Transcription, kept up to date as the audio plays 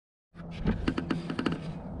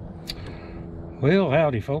Well,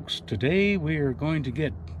 howdy folks. Today we are going to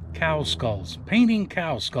get cow skulls, painting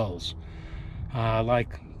cow skulls.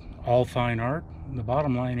 Like all fine art, the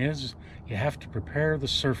bottom line is you have to prepare the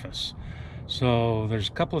surface. So there's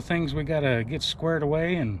a couple of things we got to get squared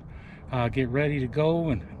away and get ready to go,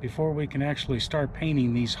 and before we can actually start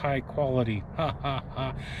painting these high quality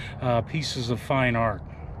pieces of fine art.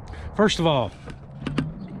 First of all,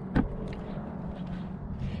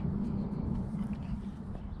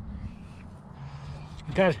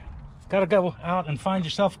 you gotta go out and find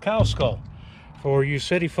yourself a cow skull. For you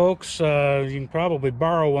city folks, you can probably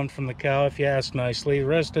borrow one from the cow if you ask nicely. The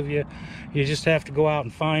rest of you, you just have to go out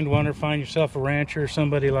and find one, or find yourself a rancher or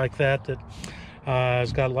somebody like that that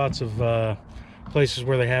has got lots of places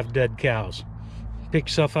where they have dead cows. Pick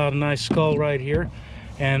yourself out a nice skull right here,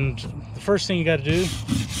 and the first thing you got to do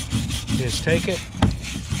is take it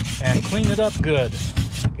and clean it up good.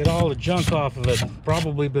 Get all the junk off of it.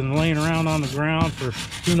 Probably been laying around on the ground for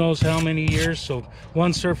who knows how many years, so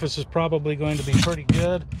one surface is probably going to be pretty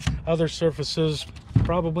good, other surfaces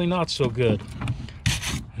probably not so good.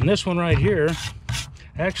 And this one right here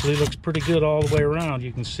actually looks pretty good all the way around.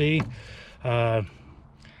 You can see it's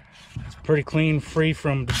pretty clean, free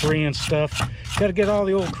from debris and stuff. Got to get all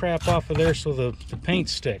the old crap off of there so the paint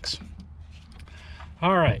sticks.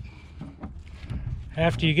 All right,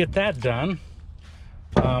 after you get that done,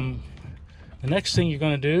 the next thing you're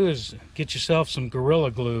going to do is get yourself some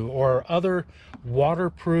Gorilla Glue or other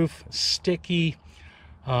waterproof sticky,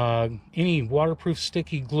 any waterproof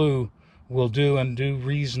sticky glue will do, and do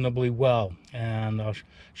reasonably well. And I'll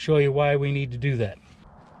show you why we need to do that.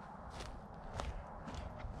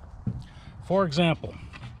 For example,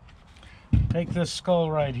 take this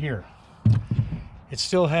skull right here. It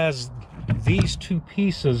still has these two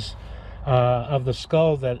pieces of the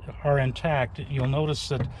skull that are intact. You'll notice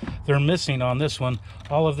that they're missing on this one.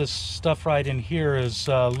 All of this stuff right in here is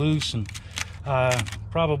loose, and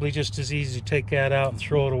probably just as easy to take that out and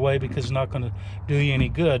throw it away because it's not going to do you any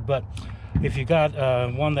good. But if you got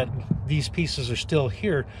one that these pieces are still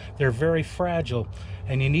here, they're very fragile,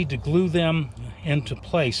 and you need to glue them into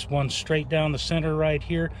place, one straight down the center right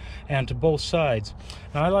here and to both sides.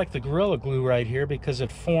 Now I like the Gorilla Glue right here because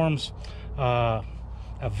it forms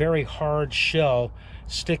a very hard shell,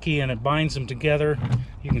 sticky, and it binds them together.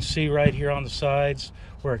 You can see right here on the sides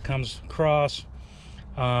where it comes across.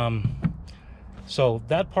 So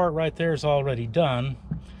that part right there is already done.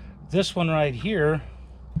 This one right here,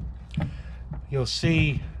 you'll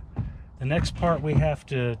see the next part we have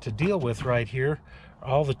to deal with right here.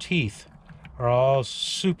 All the teeth are all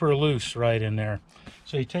super loose right in there.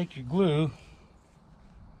 So you take your glue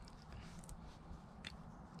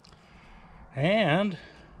and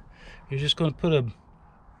you're just going to put a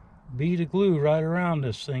bead of glue right around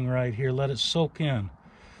this thing right here. Let it soak in.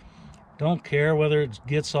 Don't care whether it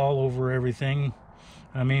gets all over everything.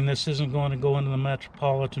 I mean, this isn't going to go into the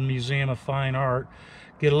Metropolitan Museum of Fine Art.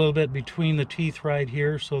 Get a little bit between the teeth right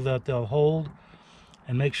here so that they'll hold,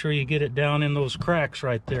 and make sure you get it down in those cracks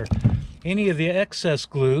right there. Any of the excess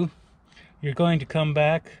glue, you're going to come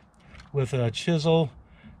back with a chisel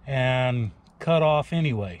and cut off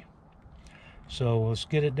anyway. So let's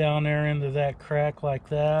get it down there into that crack like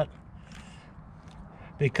that,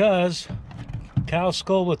 because cow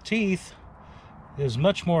skull with teeth is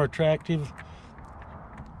much more attractive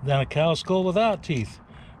than a cow skull without teeth.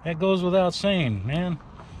 That goes without saying, man.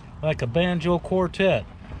 Like a banjo quartet.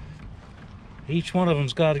 Each one of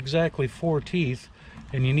them's got exactly 4 teeth,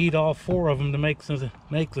 and you need all 4 of them to make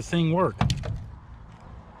the thing work.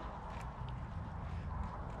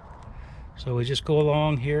 So we just go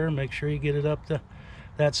along here, make sure you get it up to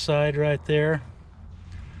that side right there.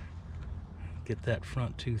 Get that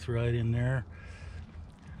front tooth right in there.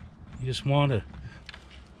 You just want to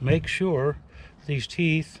make sure these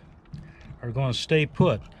teeth are going to stay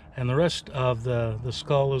put, and the rest of the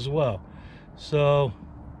skull as well. So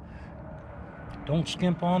don't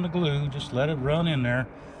skimp on the glue, just let it run in there,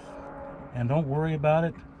 and don't worry about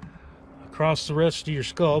it across the rest of your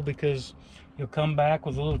skull, because you'll come back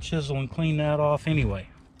with a little chisel and clean that off anyway.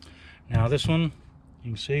 Now this one,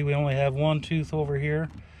 you can see we only have 1 tooth over here.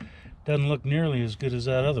 Doesn't look nearly as good as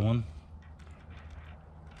that other one.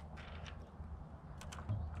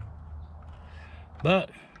 But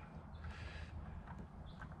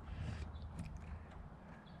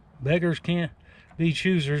beggars can't be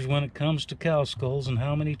choosers when it comes to cow skulls and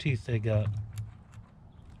how many teeth they got.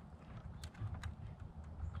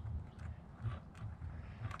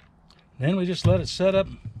 Then we just let it set up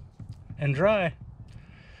and dry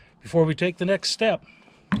before we take the next step.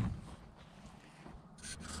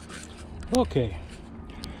 Okay,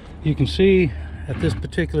 You can see at this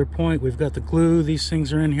particular point we've got the glue. These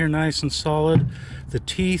things are in here nice and solid. The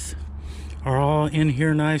teeth are all in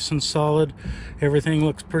here nice and solid. Everything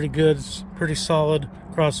looks pretty good. It's pretty solid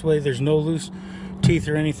across the way. There's no loose teeth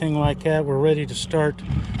or anything like that. We're ready to start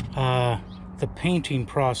the painting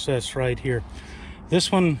process right here.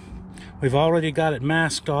 This one, we've already got it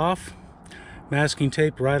masked off. Masking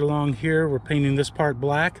tape right along here. We're painting this part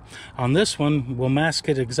black. On this one, we'll mask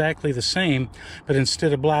it exactly the same, but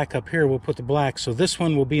instead of black up here, we'll put the black. So this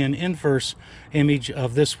one will be an inverse image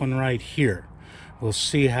of this one right here. We'll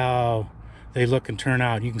see how they look and turn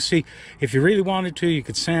out. You can see, if you really wanted to, you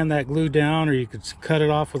could sand that glue down, or you could cut it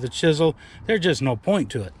off with a chisel. There's just no point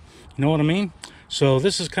to it. You know what I mean? So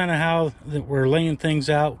this is kind of how we're laying things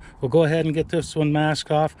out. We'll go ahead and get this one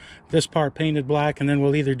masked off, this part painted black, and then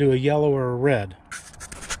we'll either do a yellow or a red.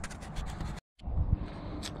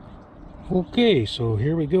 Okay, so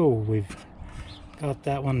here we go. We've got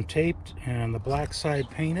that one taped and the black side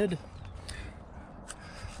painted.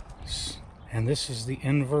 And this is the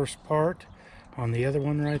inverse part on the other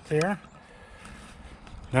one right there.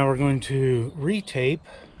 Now we're going to retape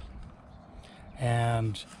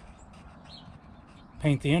and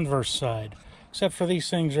paint the inverse side, except for these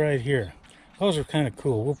things right here. Those are kind of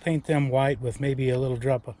cool. We'll paint them white with maybe a little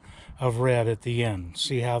drop of red at the end.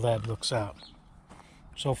 See how that looks out.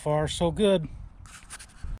 So far, so good.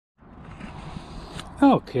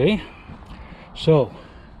 Okay, so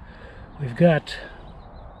we've got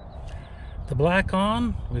the black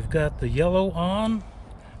on, we've got the yellow on,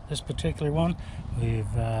 this particular one.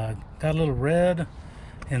 We've got a little red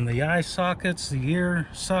in the eye sockets, the ear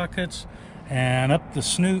sockets, and up the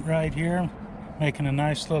snoot right here, making a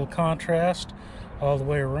nice little contrast all the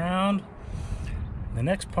way around. The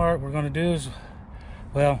next part we're going to do is,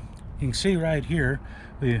 well, you can see right here,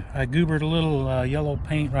 I goobered a little yellow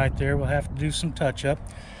paint right there. We'll have to do some touch-up.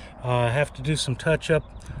 Have to do some touch-up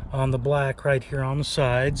on the black right here on the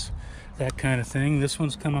sides, that kind of thing. This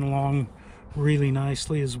one's coming along really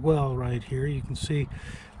nicely as well right here. You can see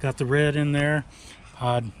got the red in there.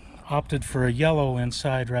 Opted for a yellow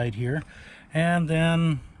inside right here, and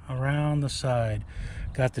then around the side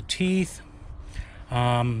got the teeth,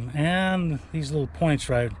 and these little points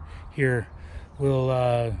right here. We'll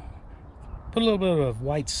put a little bit of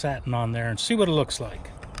white satin on there and see what it looks like.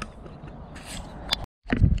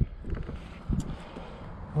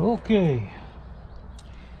 Okay,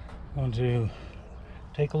 I'm going to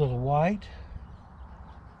take a little white,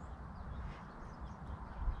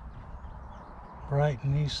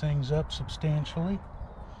 brighten these things up substantially,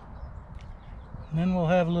 and then we'll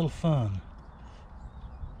have a little fun.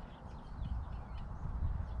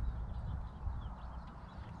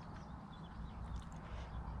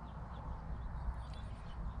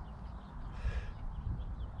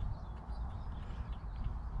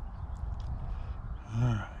 All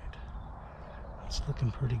right, that's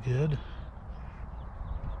looking pretty good.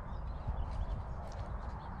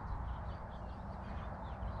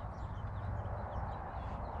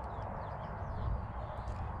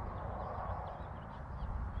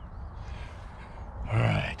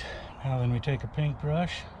 Alright, now then we take a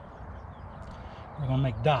paintbrush. We're going to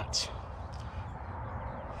make dots.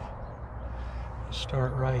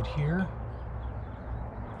 Start right here.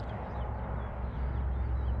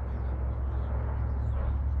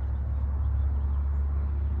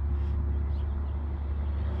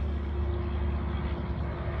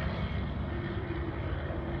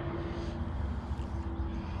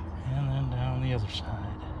 And then down the other side.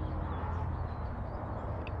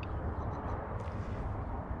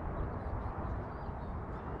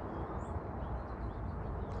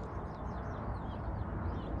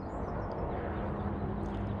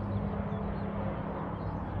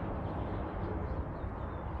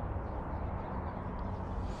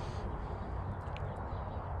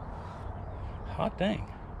 Hot dang.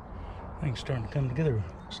 Things starting to come together.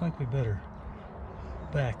 Looks like we better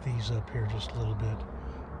back these up here just a little bit.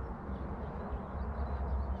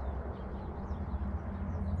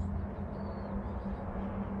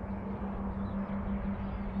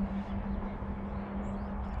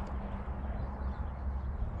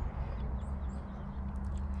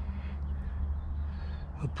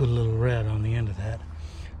 We'll put a little red on the end of that.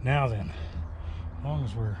 Now then, as long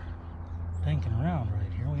as we're thinking around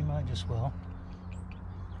right here, we might just well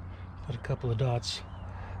put a couple of dots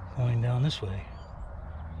going down this way.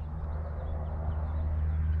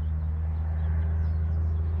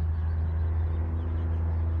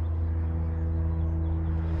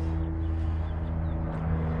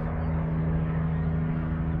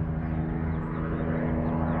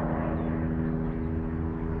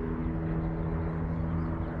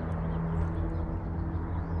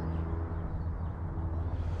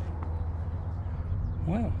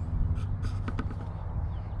 Well,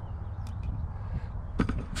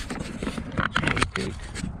 cheesecake.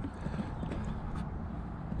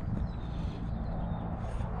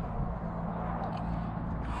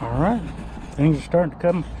 All right, things are starting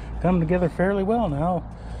to come together fairly well now.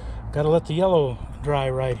 Got to let the yellow dry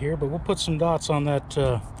right here, but we'll put some dots on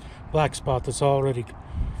that black spot that's already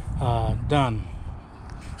done.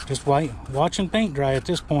 Just watching paint dry at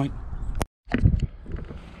this point.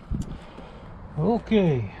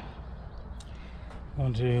 Okay, I'm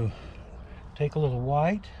going to take a little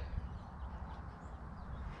white,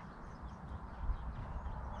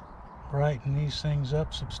 brighten these things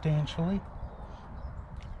up substantially,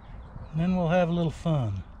 and then we'll have a little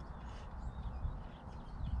fun.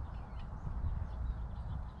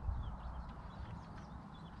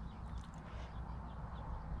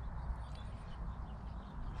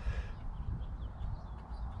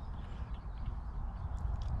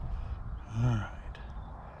 Alright,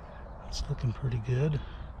 it's looking pretty good.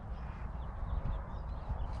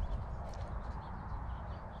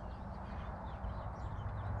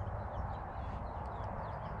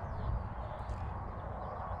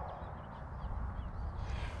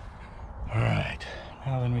 Alright,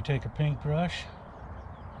 now then we take a paintbrush.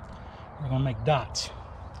 We're going to make dots.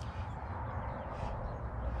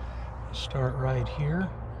 Start right here.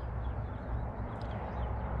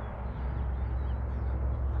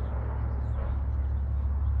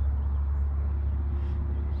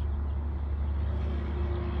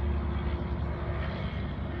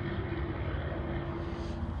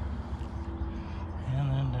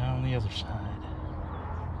 The other side.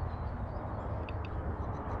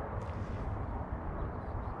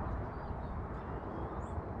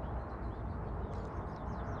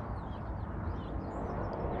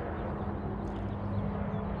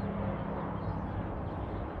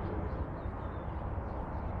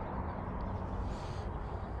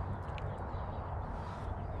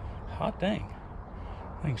 Hot dang.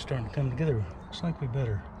 Things starting to come together. Looks like we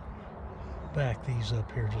better back these up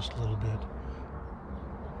here just a little bit.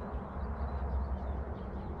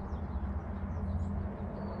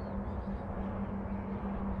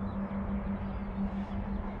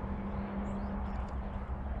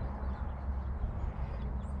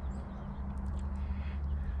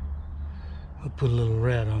 We'll put a little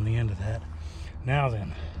red on the end of that. Now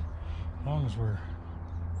then, as long as we're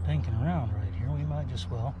thinking around right here, we might just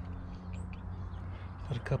well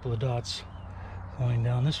put a couple of dots going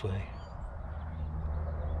down this way.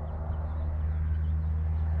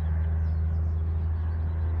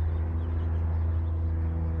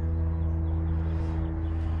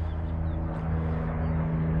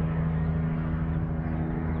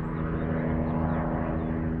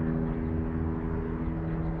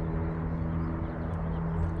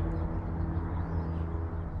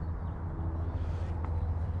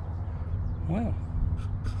 Well,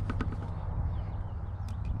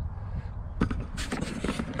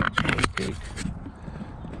 cheesecake.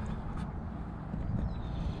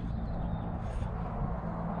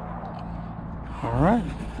 All right,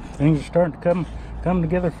 things are starting to come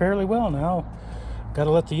together fairly well now. Got to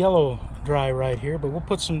let the yellow dry right here, but we'll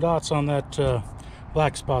put some dots on that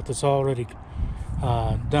black spot that's already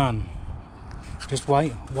done. Just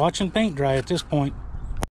watching paint dry at this point.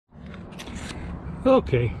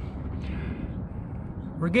 Okay.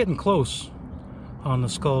 We're getting close on the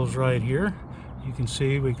skulls right here. You can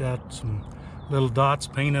see we got some little dots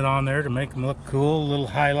painted on there to make them look cool, little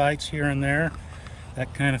highlights here and there,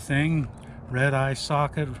 that kind of thing. Red eye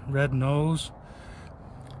socket, red nose.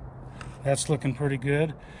 That's looking pretty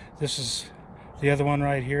good. This is the other one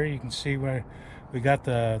right here. You can see where we got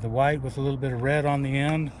the white with a little bit of red on the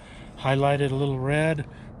end, highlighted a little red.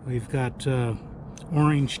 We've got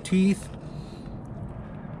orange teeth.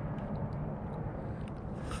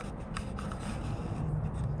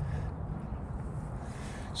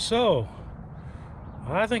 So,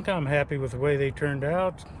 I think I'm happy with the way they turned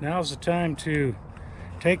out. Now's the time to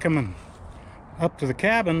take them up to the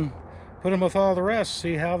cabin, put them with all the rest,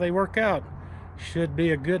 see how they work out. Should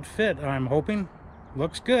be a good fit, I'm hoping.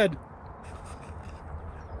 Looks good.